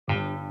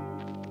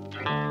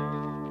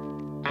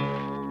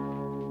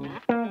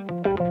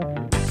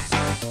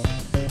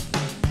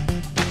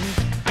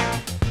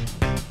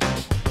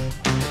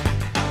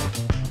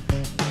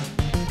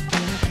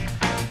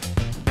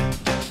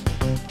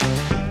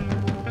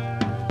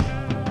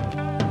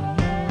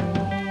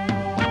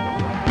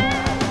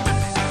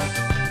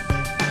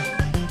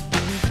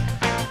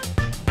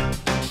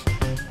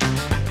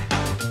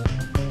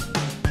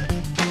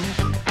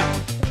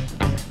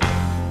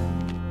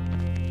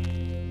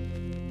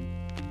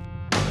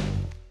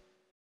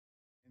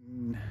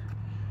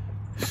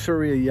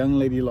Surrey, a young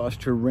lady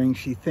lost her ring.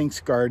 She thinks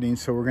gardening,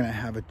 so we're going to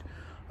have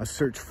a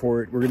search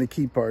for it. We're going to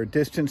keep our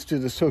distance, do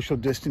the social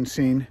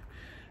distancing,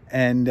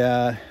 and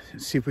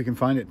see if we can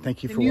find it.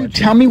 Thank you for watching.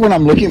 Tell me what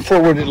I'm looking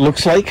for, what it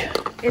looks like.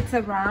 It's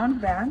a round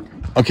band.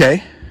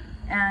 Okay.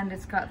 And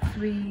it's got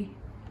 3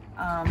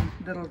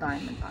 little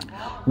diamonds on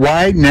it.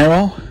 Wide,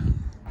 narrow?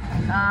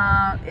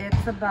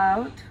 It's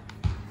about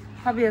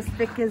probably as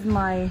thick as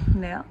my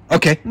nail.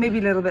 Okay. Maybe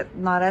a little bit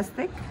not as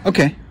thick.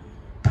 Okay.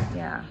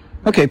 Yeah.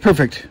 Okay,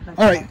 perfect.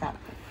 All right. Like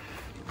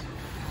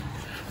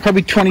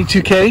Probably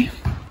 22K.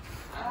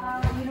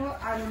 you know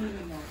what? I don't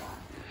even know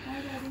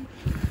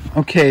that.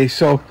 Okay,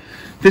 so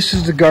this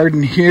is the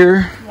garden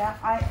here.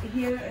 Yeah,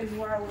 here is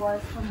where I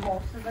was for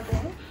most of the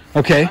day.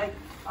 Okay.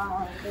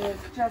 There's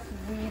just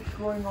weeds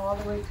growing all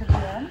the way to the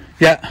end.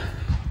 Yeah.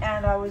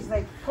 And I was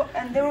like,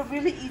 and they were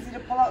really easy to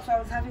pull out, so I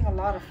was having a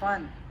lot of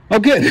fun. Oh,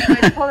 good.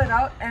 I pull it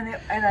out and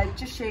I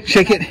just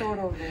shake it. Throw it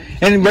over there.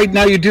 And right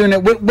now you're doing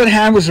it. What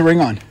hand was the ring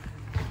on?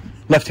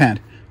 Left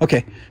hand.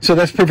 Okay, so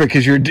that's perfect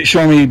because you're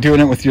showing me doing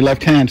it with your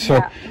left hand. So,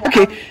 yeah.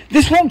 Okay,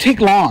 this won't take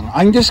long.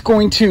 I'm just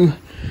going to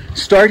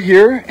start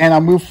here and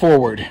I'll move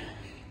forward.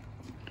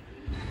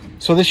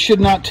 So this should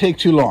not take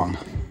too long.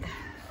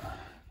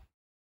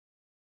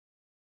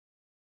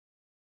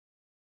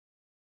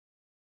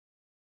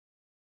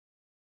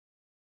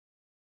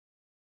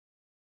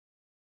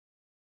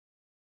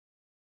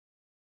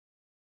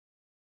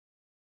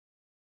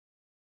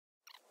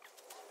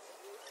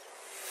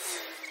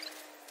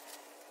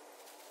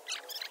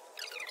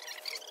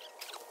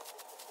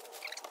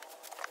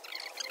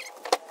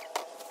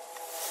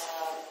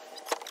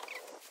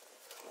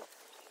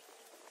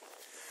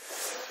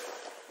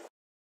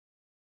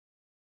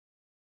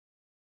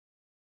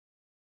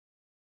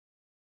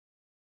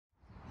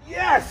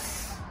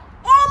 Yes!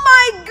 Oh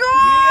my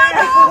God!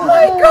 Yes!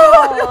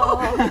 Oh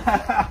my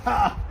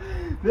God!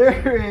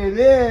 There it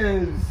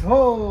is.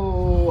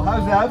 Oh,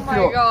 how's that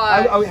feel? Oh my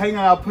God! Hang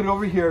on, I'll put it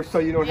over here so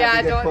you don't have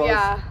to get close.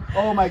 Yeah.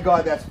 Oh my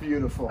God, that's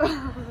beautiful.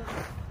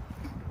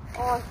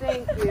 Oh,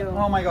 thank you.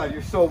 Oh my God,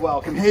 you're so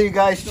welcome. Hey, you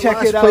guys,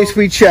 check it out. Place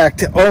we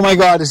checked. Oh my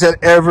God, is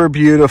that ever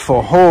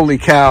beautiful? Holy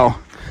cow!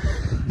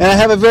 And I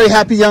have a very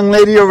happy young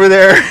lady over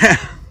there.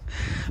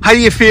 How do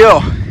you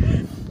feel?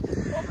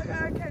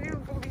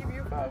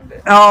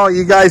 Oh,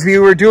 you guys, we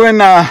were doing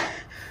the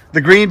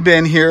green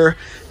bin here,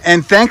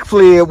 and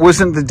thankfully it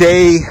wasn't the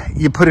day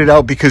you put it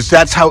out, because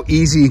that's how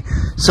easy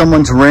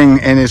someone's ring,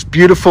 and as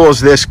beautiful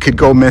as this, could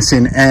go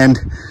missing. And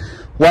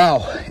wow,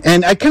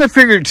 and I kind of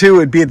figured too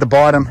it'd be at the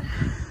bottom.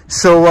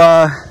 So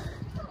wow,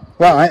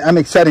 I'm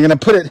excited. And I'll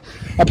put it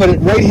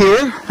right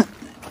here,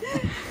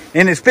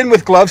 and it's been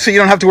with gloves, so you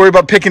don't have to worry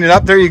about picking it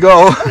up. There you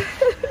go.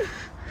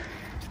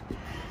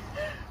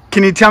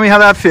 Can you tell me how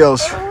that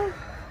feels?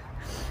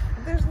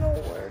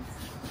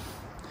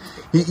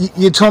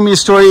 You told me a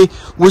story.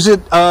 Was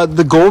it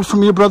the gold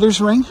from your brother's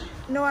ring?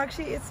 No,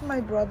 actually, it's my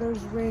brother's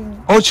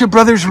ring. Oh, it's your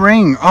brother's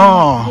ring.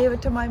 Oh. I gave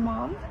it to my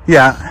mom.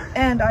 Yeah.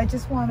 And I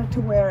just wanted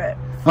to wear it.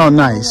 Oh,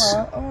 nice.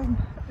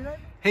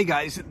 Hey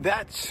guys,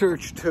 that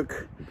search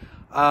took,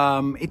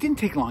 it didn't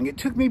take long. It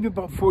took maybe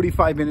about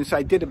 45 minutes.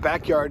 I did a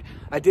backyard.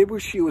 I did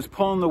where she was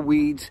pulling the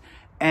weeds,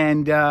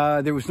 and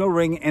there was no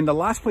ring. And the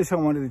last place I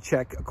wanted to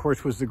check, of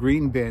course, was the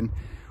green bin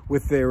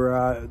with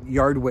their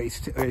yard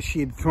waste. She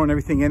had thrown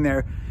everything in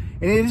there.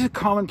 And it is a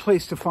common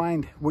place to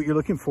find what you're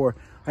looking for.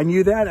 I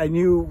knew that. I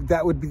knew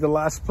that would be the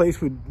last place.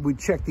 We'd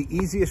check the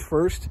easiest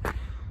first.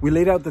 We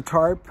laid out the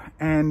tarp,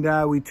 and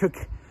we took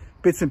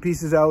bits and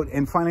pieces out.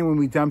 And finally, when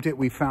we dumped it,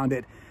 we found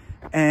it.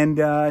 And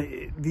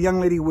the young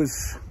lady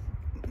was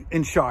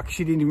in shock.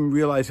 She didn't even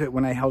realize it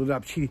when I held it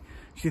up. She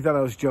thought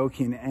I was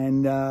joking.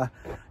 And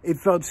it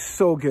felt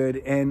so good.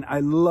 And I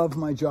love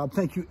my job.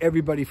 Thank you,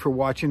 everybody, for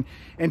watching.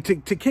 And to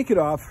kick it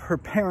off, her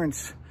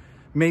parents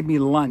made me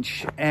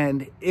lunch,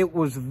 and it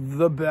was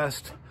the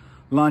best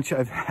lunch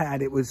I've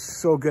had. It was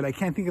so good. I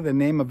can't think of the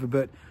name of it,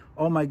 but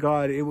oh my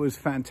God, it was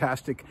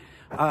fantastic.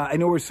 I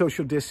know we're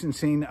social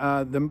distancing.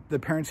 The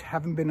parents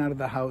haven't been out of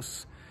the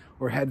house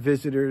or had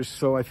visitors,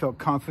 so I felt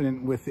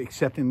confident with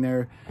accepting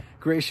their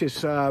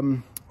gracious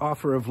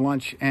offer of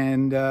lunch.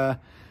 And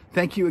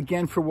thank you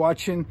again for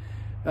watching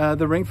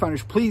the Ring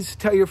Finders. Please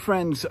tell your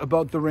friends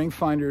about the Ring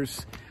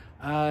Finders.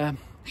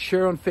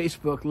 Share on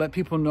Facebook. Let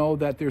people know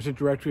that there's a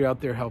directory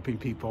out there helping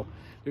people.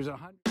 There's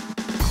 100